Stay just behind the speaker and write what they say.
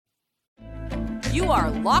You are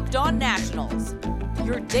Locked On Nationals,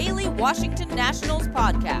 your daily Washington Nationals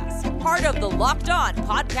podcast, part of the Locked On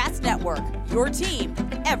Podcast Network, your team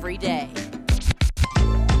every day.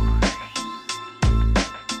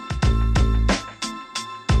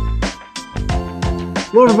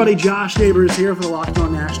 Hello everybody, Josh Neighbors here for the Locked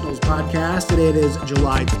On Nationals podcast. Today it is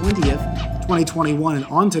July 20th, 2021, and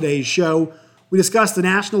on today's show, we discussed the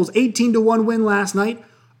Nationals' 18-1 win last night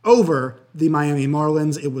over the Miami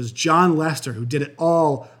Marlins. It was Jon Lester who did it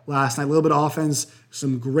all last night. A little bit of offense,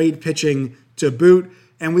 some great pitching to boot,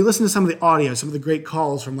 and we listened to some of the audio, some of the great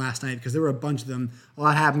calls from last night because there were a bunch of them. A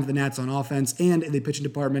lot happened for the Nats on offense and in the pitching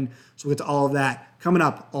department, so we'll get to all of that coming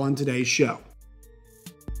up on today's show.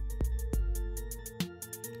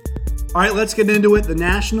 All right, let's get into it. The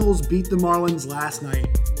Nationals beat the Marlins last night,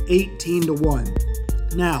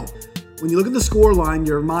 18-1. Now, when you look at the score line,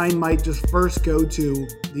 your mind might just first go to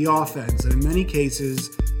the offense, and in many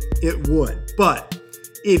cases, it would. But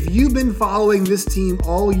if you've been following this team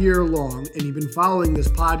all year long, and you've been following this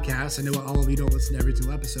podcast, I know all of you don't listen to every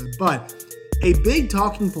single episode, but a big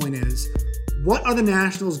talking point is, what are the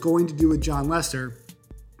Nationals going to do with Jon Lester,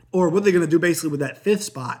 or what they're going to do basically with that fifth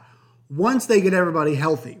spot, once they get everybody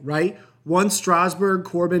healthy, right? Once Strasburg,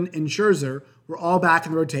 Corbin, and Scherzer were all back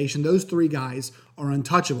in the rotation, those three guys are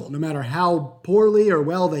untouchable. No matter how poorly or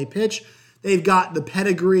well they pitch, they've got the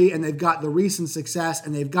pedigree and they've got the recent success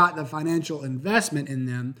and they've got the financial investment in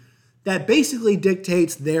them that basically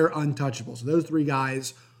dictates they're untouchable. So those three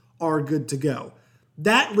guys are good to go.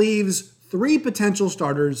 That leaves three potential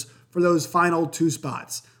starters for those final two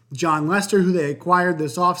spots. Jon Lester, who they acquired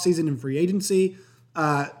this offseason in free agency,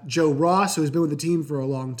 Joe Ross, who has been with the team for a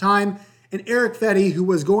long time, and Erick Fedde, who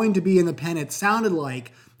was going to be in the pen, it sounded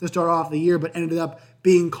like, to start off the year, but ended up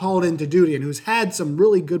being called into duty, and who's had some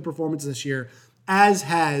really good performances this year, as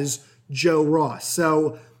has Joe Ross.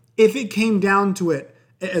 So if it came down to it,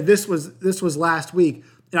 this was last week,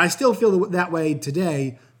 and I still feel that way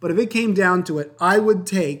today, but if it came down to it, I would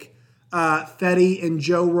take Fedde and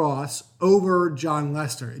Joe Ross over Jon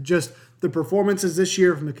Lester. Just the performances this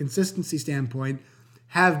year from a consistency standpoint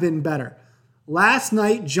have been better. Last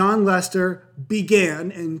night, Jon Lester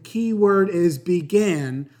began, and key word is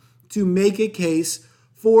began, to make a case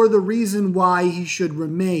for the reason why he should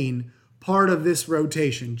remain part of this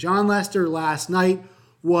rotation. Jon Lester last night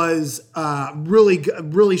was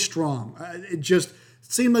really strong. It just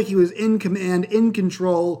seemed like he was in command, in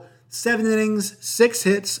control. 7 innings, 6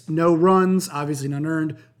 hits, no runs, obviously none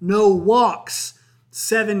earned, no walks,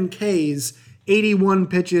 7 Ks, 81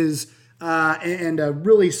 pitches, and a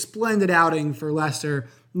really splendid outing for Lester.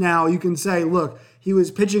 Now, you can say, look, he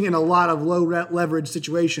was pitching in a lot of low leverage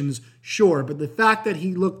situations, sure, but the fact that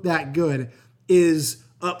he looked that good is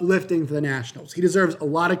uplifting for the Nationals. He deserves a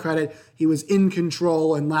lot of credit. He was in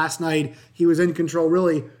control, and last night he was in control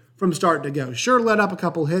really from start to go. Sure, let up a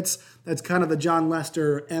couple hits. That's kind of the Jon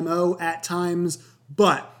Lester MO at times,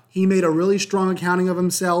 but he made a really strong accounting of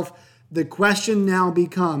himself. The question now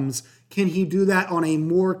becomes, can he do that on a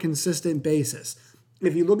more consistent basis?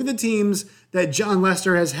 If you look at the teams that Jon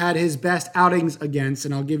Lester has had his best outings against,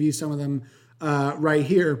 and I'll give you some of them right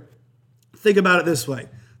here, think about it this way.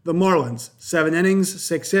 The Marlins, 7 innings,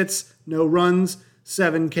 6 hits, no runs,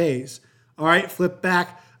 7 Ks. All right, flip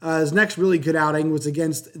back. His next really good outing was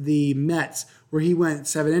against the Mets, where he went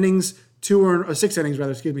 7 innings, 2 earned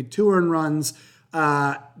runs.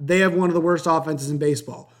 They have one of the worst offenses in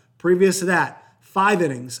baseball. Previous to that, 5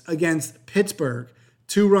 innings against Pittsburgh,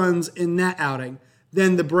 2 runs in that outing.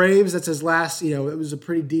 Then the Braves, that's his last, it was a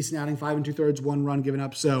pretty decent outing, 5 2/3, 1 run given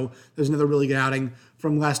up. So there's another really good outing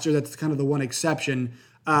from Lester. That's kind of the one exception.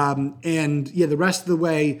 The rest of the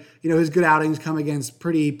way, his good outings come against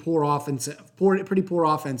pretty poor offenses.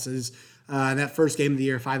 In that first game of the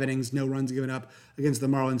year, 5 innings, no runs given up against the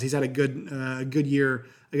Marlins. He's had a good year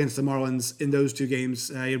against the Marlins in those 2 games.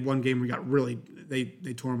 He had one game where he got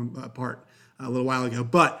they tore him apart a little while ago.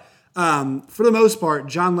 But for the most part,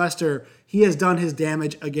 Jon Lester, he has done his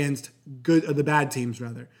damage against the bad teams,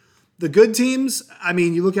 rather. The good teams,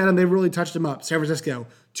 you look at them, they've really touched them up. San Francisco,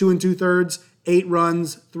 2 2/3, 8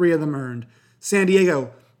 runs, 3 of them earned. San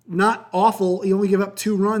Diego, not awful. He only gave up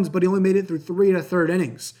 2 runs, but he only made it through 3 1/3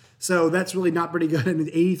 innings. So that's really not pretty good.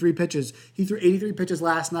 83 pitches. He threw 83 pitches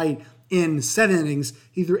last night in 7 innings.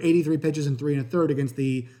 He threw 83 pitches in 3 1/3 against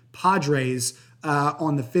the Padres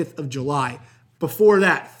on the 5th of July. Before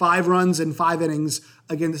that, 5 runs in 5 innings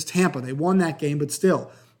against Tampa. They won that game, but still.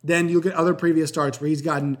 Then you look at other previous starts where he's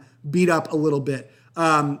gotten beat up a little bit.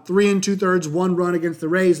 3 2/3, 1 run against the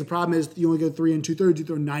Rays. The problem is you only go 3 2/3. You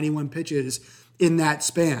throw 91 pitches in that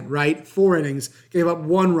span, right? 4 innings, gave up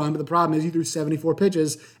 1 run, but the problem is you threw 74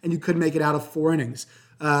 pitches and you couldn't make it out of 4 innings.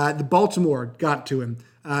 The Baltimore got to him.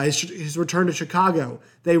 His return to Chicago,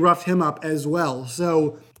 they roughed him up as well.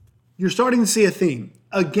 So you're starting to see a theme.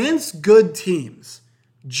 Against good teams,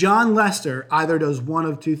 Jon Lester either does one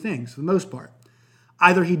of 2 things for the most part.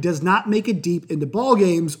 Either he does not make it deep into ball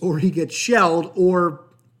games, or he gets shelled, or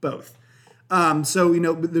both. So,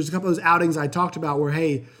 there's a couple of those outings I talked about where,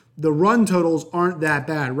 hey, the run totals aren't that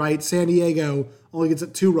bad, right? San Diego only gets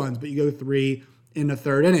up 2 runs, but you go 3 in the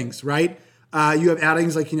 3rd innings, right? You have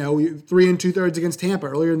outings like, 3 2/3 against Tampa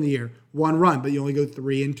earlier in the year, 1 run, but you only go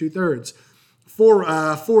 3 2/3.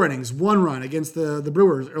 4 innings, 1 run against the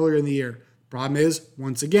Brewers earlier in the year. Problem is,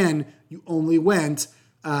 once again, you only went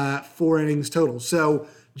 4 innings total. So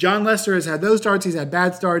Jon Lester has had those starts. He's had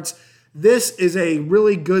bad starts. This is a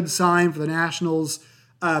really good sign for the Nationals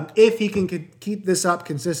if he can keep this up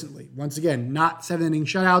consistently. Once again, not 7-inning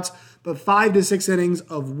shutouts, but 5 to 6 innings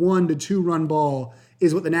of 1 to 2 run ball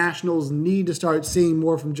is what the Nationals need to start seeing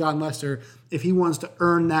more from Jon Lester if he wants to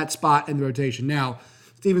earn that spot in the rotation. Now,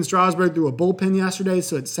 Steven Strasburg threw a bullpen yesterday,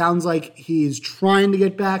 so it sounds like he's trying to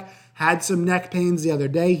get back. Had some neck pains the other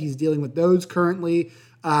day. He's dealing with those currently,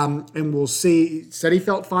 and we'll see. He said he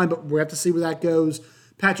felt fine, but we'll have to see where that goes.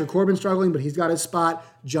 Patrick Corbin struggling, but he's got his spot.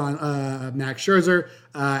 Max Scherzer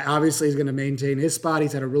obviously is going to maintain his spot.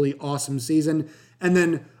 He's had a really awesome season. And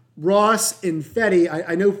then Ross and Fedde.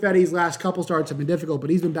 I know Fedde's last couple starts have been difficult, but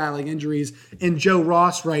he's been battling injuries. And Joe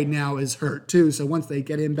Ross right now is hurt too. So once they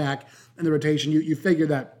get him back in the rotation, you figure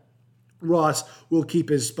that Ross will keep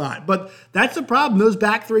his spot. But that's the problem. Those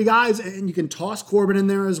back 3 guys, and you can toss Corbin in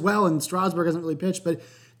there as well, and Strasburg hasn't really pitched, but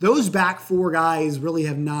those back 4 guys really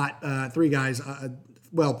have not, 3 guys,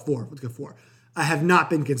 4, let's go 4, have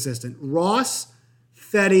not been consistent. Ross,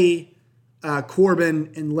 Fedde,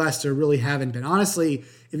 Corbin, and Lester really haven't been. Honestly,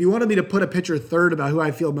 if you wanted me to put a pitcher third about who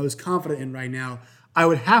I feel most confident in right now, I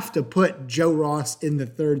would have to put Joe Ross in the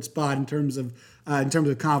 3rd spot in terms of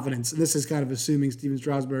confidence. And this is kind of assuming Steven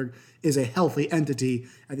Strasburg is a healthy entity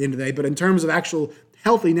at the end of the day. But in terms of actual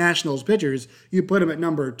healthy Nationals pitchers, you put him at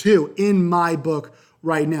number 2 in my book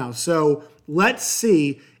right now. So let's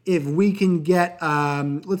see if we can get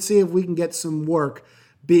some work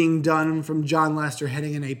being done from Jon Lester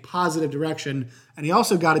heading in a positive direction. And he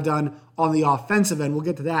also got it done on the offensive end. We'll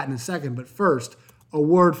get to that in a second. But first, a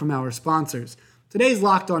word from our sponsors. Today's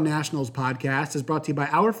Locked On Nationals podcast is brought to you by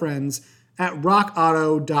our friends at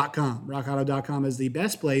RockAuto.com. RockAuto.com is the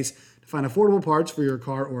best place to find affordable parts for your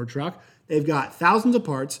car or truck. They've got thousands of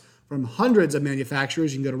parts from hundreds of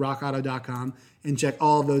manufacturers. You can go to RockAuto.com and check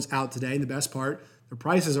all of those out today. And the best part, the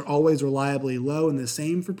prices are always reliably low, and the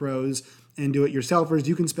same for pros and do-it-yourselfers.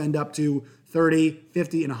 You can spend up to 30,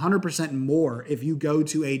 50, and 100% more if you go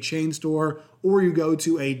to a chain store or you go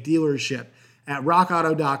to a dealership. At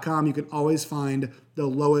RockAuto.com, you can always find the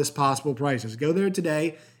lowest possible prices. Go there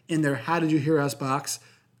today in their How Did You Hear Us box,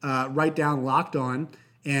 write down Locked On,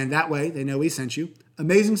 and that way they know we sent you.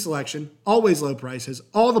 Amazing selection, always low prices,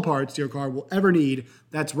 all the parts your car will ever need.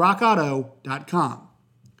 That's RockAuto.com.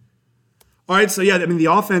 All right, so the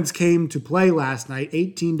offense came to play last night,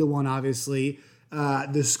 18-1, obviously,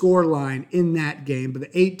 the score line in that game.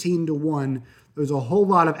 But the 18-1, there's a whole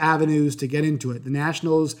lot of avenues to get into it. The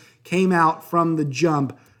Nationals came out from the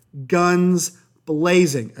jump, guns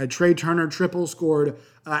blazing. A Trey Turner triple scored.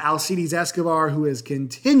 Alcides Escobar, who has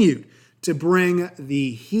continued to bring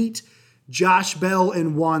the heat. Josh Bell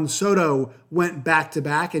and Juan Soto went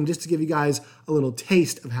back-to-back. And just to give you guys a little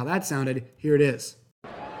taste of how that sounded, here it is.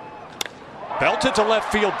 Belted to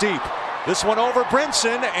left field deep. This one over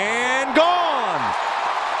Brinson and gone.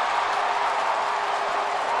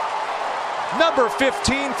 Number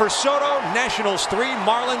 15 for Soto. Nationals 3,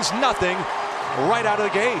 Marlins nothing right out of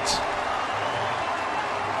the gate.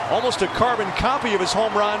 Almost a carbon copy of his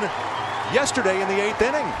home run yesterday in the 8th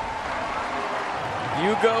inning.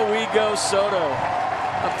 You go, we go, Soto.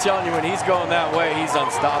 I'm telling you, when he's going that way, he's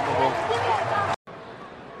unstoppable.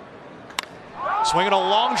 Swinging a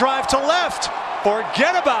long drive to left.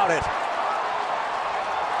 Forget about it.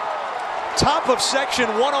 Top of section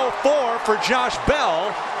 104 for Josh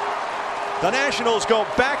Bell. The Nationals go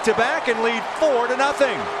back-to-back and lead 4-0.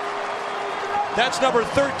 That's number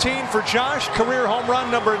 13 for Josh, career home run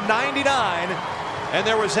number 99. And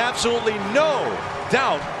there was absolutely no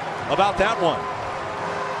doubt about that one.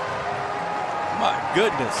 My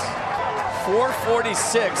goodness.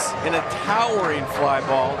 446 in a towering fly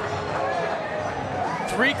ball.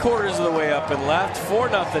 3/4 of the way up and left.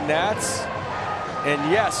 4-0 Nats.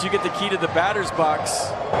 And yes, you get the key to the batter's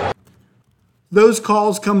box. Those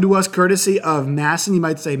calls come to us courtesy of Masson. You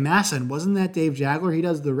might say, Masson, wasn't that Dave Jagler? He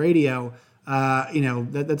does the radio.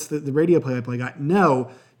 That's the radio play-by-play guy. No,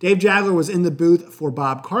 Dave Jagler was in the booth for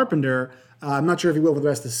Bob Carpenter. I'm not sure if he will for the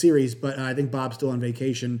rest of the series, but I think Bob's still on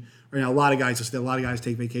vacation right now. A lot of guys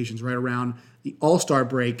take vacations right around the All-Star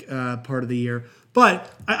break part of the year.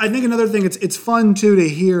 But I think another thing, it's fun too to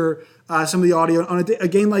hear some of the audio on a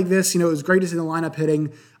game like this. It was great to see the lineup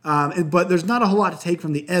hitting, but there's not a whole lot to take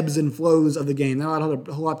from the ebbs and flows of the game. Not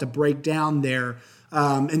a whole lot to break down there.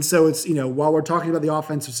 And so it's, while we're talking about the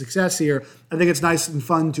offensive success here, I think it's nice and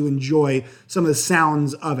fun to enjoy some of the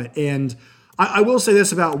sounds of it. And I will say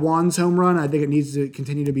this about Juan's home run. I think it needs to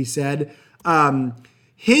continue to be said.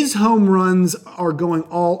 His home runs are going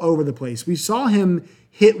all over the place. We saw him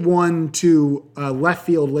hit one to left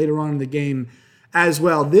field later on in the game as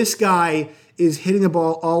well. This guy is hitting the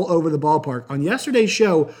ball all over the ballpark. On yesterday's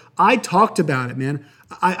show, I talked about it, man.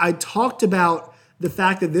 I talked about the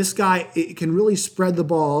fact that this guy can really spread the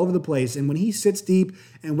ball all over the place. And when he sits deep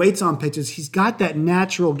and waits on pitches, he's got that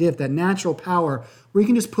natural gift, that natural power where he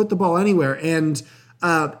can just put the ball anywhere. And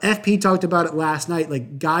FP talked about it last night,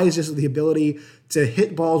 like guys just with the ability to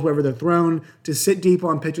hit balls wherever they're thrown, to sit deep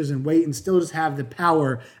on pitches and wait and still just have the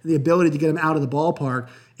power and the ability to get them out of the ballpark.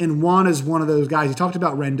 And Juan is one of those guys. He talked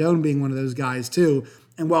about Rendon being one of those guys too.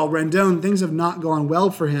 And while Rendon, things have not gone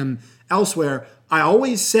well for him elsewhere, I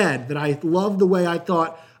always said that I loved the way I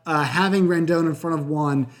thought having Rendon in front of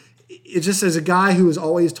Juan, it just as a guy who is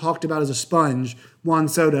always talked about as a sponge, Juan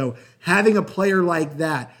Soto, having a player like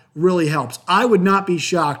that really helps. I would not be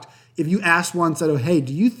shocked if you asked Juan Soto, hey,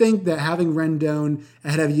 do you think that having Rendon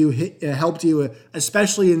ahead of you helped you,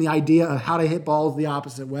 especially in the idea of how to hit balls the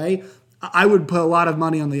opposite way? I would put a lot of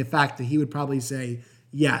money on the fact that he would probably say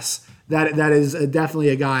yes. That is definitely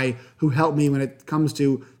a guy who helped me when it comes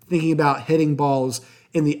to thinking about hitting balls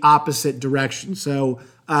in the opposite direction. So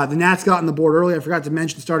the Nats got on the board early. I forgot to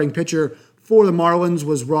mention starting pitcher for the Marlins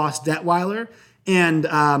was Ross Detweiler. And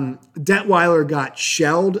Detweiler got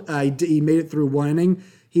shelled. He made it through one inning.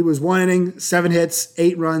 He was 1 inning, 7 hits,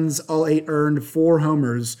 8 runs, all 8 earned, 4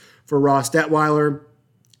 homers for Ross Detweiler.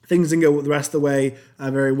 Things didn't go the rest of the way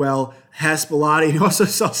very well. Hess Bellotti, you also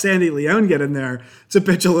saw Sandy Leone get in there to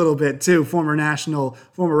pitch a little bit too. Former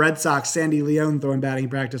Red Sox, Sandy Leone throwing batting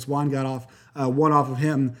practice. Juan got one off of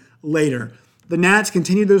him later. The Nats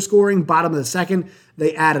continued their scoring, bottom of the second.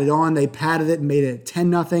 They added on, they padded it and made it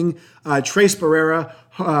 10-0. Trace Barrera,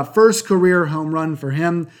 first career home run for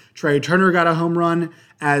him. Trey Turner got a home run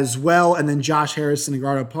as well. And then Josh Harrison and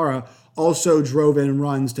Gerardo Parra also drove in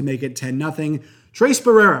runs to make it 10-0. Trace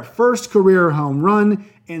Barrera, first career home run,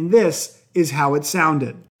 and this is how it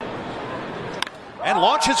sounded. And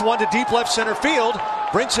launches one to deep left center field.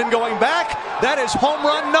 Brinson going back. That is home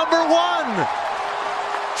run number 1.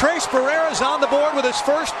 Trace Barrera's on the board with his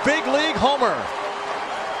first big league homer.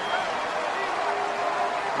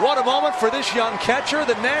 What a moment for this young catcher.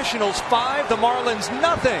 The Nationals 5, the Marlins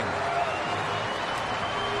nothing.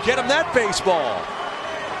 Get him that baseball.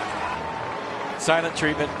 Silent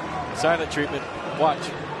treatment. Watch.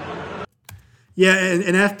 Yeah, and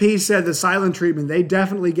FP said the silent treatment, they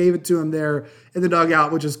definitely gave it to him there in the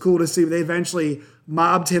dugout, which is cool to see. They eventually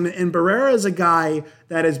mobbed him. And Barrera is a guy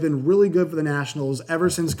that has been really good for the Nationals ever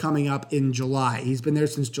since coming up in July. He's been there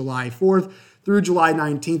since July 4th through July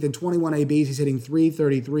 19th. In 21 ABs, he's hitting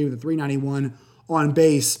 .333 with a .391 on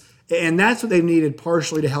base. And that's what they've needed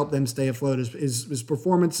partially to help them stay afloat is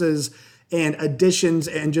performances and additions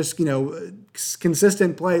and just,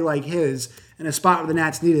 consistent play like his in a spot where the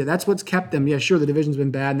Nats needed it. That's what's kept them. Yeah, sure, the division's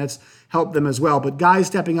been bad, and that's helped them as well. But guys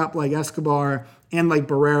stepping up like Escobar and like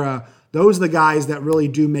Barrera, those are the guys that really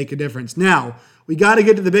do make a difference. Now, we got to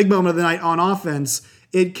get to the big moment of the night on offense.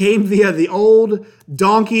 It came via the old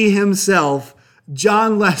donkey himself.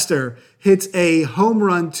 Jon Lester hits a home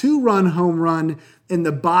run, 2-run home run in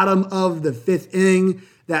the bottom of the 5th inning.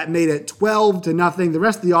 That made it 12-0. The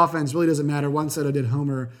rest of the offense really doesn't matter. Juan Soto did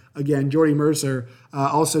homer again. Jordy Mercer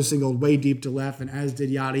also singled way deep to left, and as did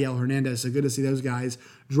Yadiel Hernandez. So good to see those guys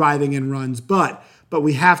driving in runs. But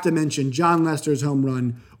we have to mention Jon Lester's home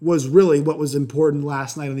run was really what was important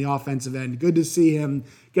last night on the offensive end. Good to see him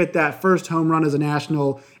get that first home run as a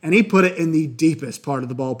National, and he put it in the deepest part of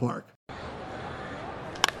the ballpark.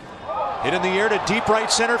 Hit in the air to deep right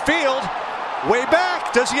center field. Way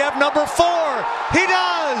back. Does he have number 4? He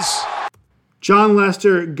does. Jon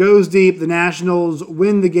Lester goes deep. The Nationals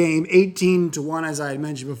win the game 18-1, as I had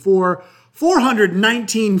mentioned before.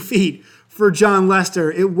 419 feet for Jon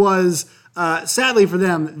Lester. It was, sadly for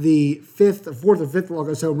them, the fourth or fifth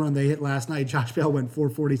longest home run they hit last night. Josh Bell went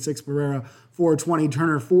 446, Barrera 420,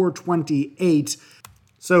 Turner 428.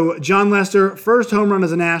 So John Lester, first home run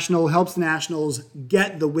as a National, helps the Nationals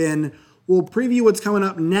get the win. We'll preview what's coming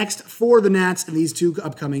up next for the Nats in these two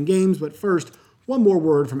upcoming games, but first, one more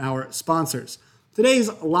word from our sponsors.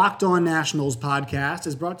 Today's Locked On Nationals podcast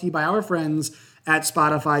is brought to you by our friends at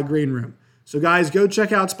Spotify Green Room. So guys, go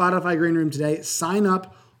check out Spotify Green Room today. Sign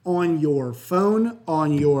up on your phone,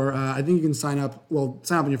 on your, I think you can sign up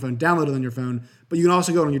on your phone, download it on your phone, but you can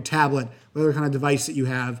also go on your tablet, whatever kind of device that you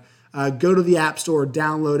have. Go to the App Store,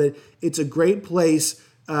 download it. It's a great place.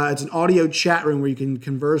 It's an audio chat room where you can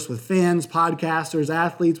converse with fans, podcasters,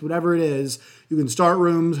 athletes, whatever it is. You can start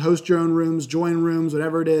rooms, host your own rooms, join rooms,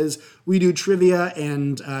 whatever it is. We do trivia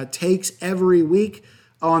and takes every week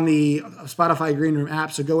on the Spotify Green Room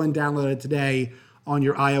app, so go and download it today on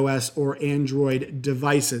your iOS or Android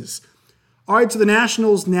devices. All right, so the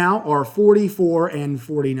Nationals now are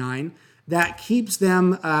 44-49. That keeps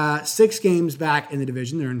them 6 games back in the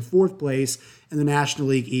division. They're in 4th place in the National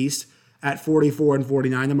League East at 44-49.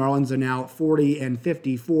 The Marlins are now 40-54,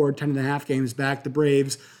 10.5 games back. The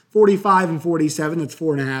Braves 45-47, that's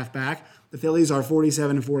 4.5 back. The Phillies are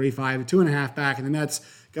 47-45, 2.5 back. And the Mets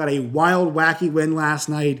got a wild, wacky win last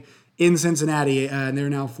night in Cincinnati, and they're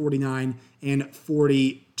now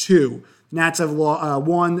 49-42. Nats have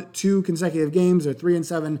won 2 consecutive games. They're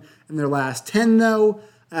 3-7 in their last 10, though,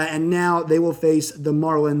 and now they will face the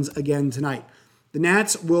Marlins again tonight. The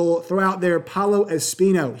Nats will throw out their Paulo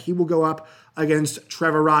Espino. He will go up against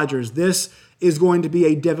Trevor Rogers. This is going to be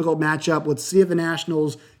a difficult matchup. Let's see if the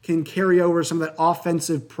Nationals can carry over some of that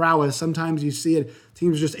offensive prowess. Sometimes you see it,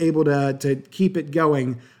 teams just able to keep it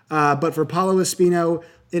going. But for Paulo Espino,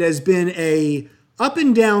 it has been a up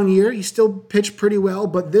and down year. He still pitched pretty well,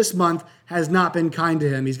 but this month has not been kind to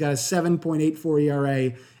him. He's got a 7.84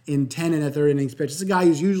 ERA in 10 1/3 innings pitched. It's a guy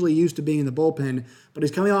who's usually used to being in the bullpen, but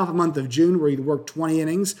he's coming off a month of June where he worked 20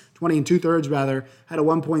 innings, 20 2/3 rather, had a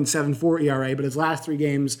 1.74 ERA, but his last 3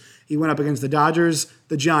 games, he went up against the Dodgers,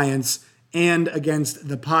 the Giants, and against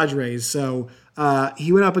the Padres. So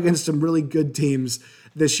he went up against some really good teams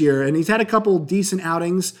this year, and he's had a couple decent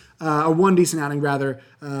outings, or one decent outing rather,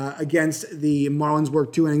 against the Marlins.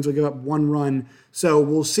 Worked 2 innings, will give up 1 run. So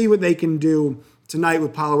we'll see what they can do tonight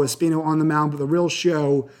with Paulo Espino on the mound, but the real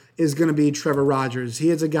show is going to be Trevor Rogers. He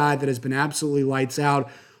is a guy that has been absolutely lights out.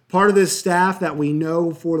 Part of this staff that we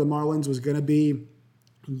know for the Marlins was going to be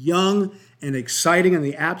young and exciting in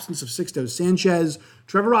the absence of Sixto Sanchez.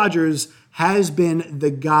 Trevor Rogers has been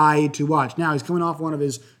the guy to watch. Now, he's coming off one of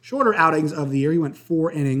his shorter outings of the year. He went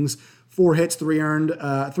 4 innings, 4 hits, 3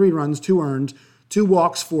 runs, 2 earned, 2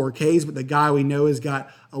 walks, 4 Ks, but the guy we know has got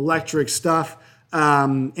electric stuff.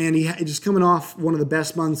 And he just coming off one of the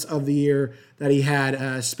best months of the year that he had,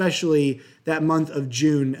 especially that month of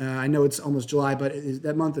June. I know it's almost July, but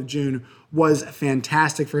that month of June was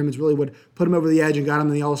fantastic for him. It's really what put him over the edge and got him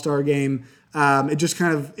in the All-Star game. It just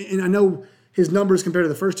kind of, and I know his numbers compared to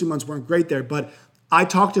the first 2 months weren't great there, but I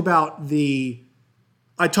talked about how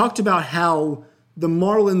the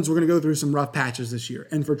Marlins were going to go through some rough patches this year.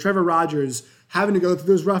 And for Trevor Rogers, having to go through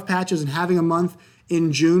those rough patches and having a month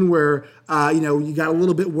in June where, you got a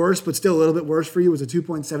little bit worse, but still a little bit worse for you was a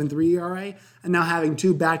 2.73 ERA. And now having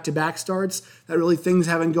 2 back-to-back starts that really things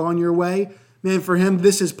haven't gone your way. Man, for him,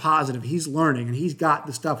 this is positive. He's learning, and he's got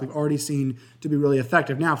the stuff we've already seen to be really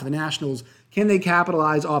effective. Now, for the Nationals, can they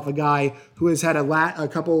capitalize off a guy who has had a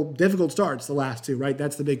couple difficult starts the last 2, right?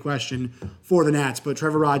 That's the big question for the Nats. But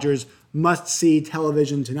Trevor Rogers must-see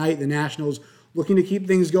television tonight. The Nationals looking to keep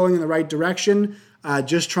things going in the right direction.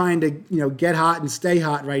 Just trying to get hot and stay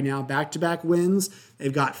hot right now. Back-to-back wins.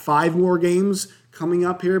 They've got 5 more games coming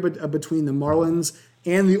up here, but between the Marlins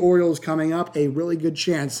and the Orioles coming up, a really good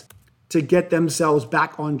chance to get themselves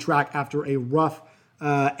back on track after a rough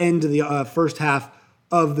end to the first half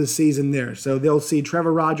of the season there. So they'll see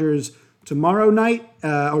Trevor Rogers tonight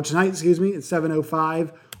at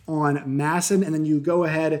 7:05 on MASN, and then you go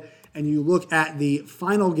ahead and you look at the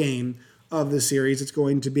final game of the series. It's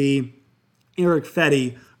going to be Erick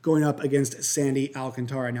Fedde going up against Sandy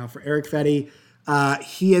Alcantara. Now, for Erick Fedde,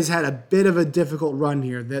 he has had a bit of a difficult run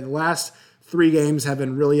here. The last 3 games have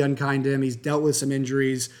been really unkind to him. He's dealt with some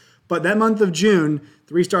injuries. But that month of June,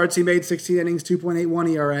 3 starts, he made 16 innings, 2.81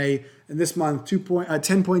 ERA. And this month,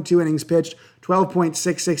 10.2 innings pitched,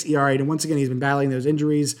 12.66 ERA. And once again, he's been battling those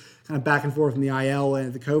injuries, kind of back and forth in the IL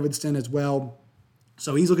and the COVID stint as well.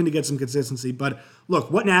 So he's looking to get some consistency. But look,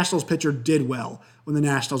 what Nationals pitcher did well when the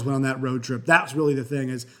Nationals went on that road trip? That was really the thing,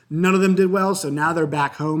 is none of them did well. So now they're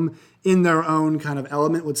back home in their own kind of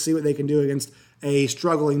element. Let's see what they can do against a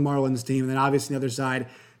struggling Marlins team. And then obviously on the other side,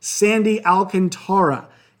 Sandy Alcantara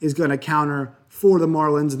is going to counter for the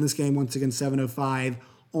Marlins in this game once again, 7:05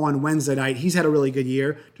 on Wednesday night. He's had a really good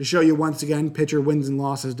year. To show you once again, pitcher wins and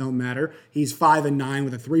losses don't matter. He's 5-9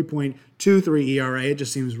 with a 3.23 ERA. It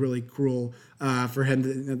just seems really cruel for him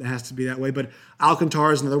that it has to be that way. But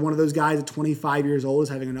Alcantara is another one of those guys at 25 years old, is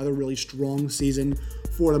having another really strong season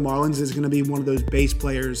for the Marlins. Is going to be one of those base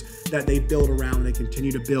players that they build around. They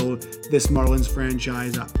continue to build this Marlins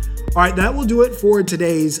franchise up. All right, that will do it for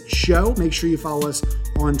today's show. Make sure you follow us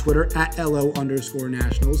on Twitter at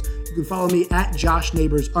 @LO_Nationals. You can follow me at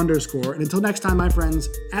JoshNeighbors_. And until next time, my friends,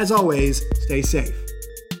 as always, stay safe.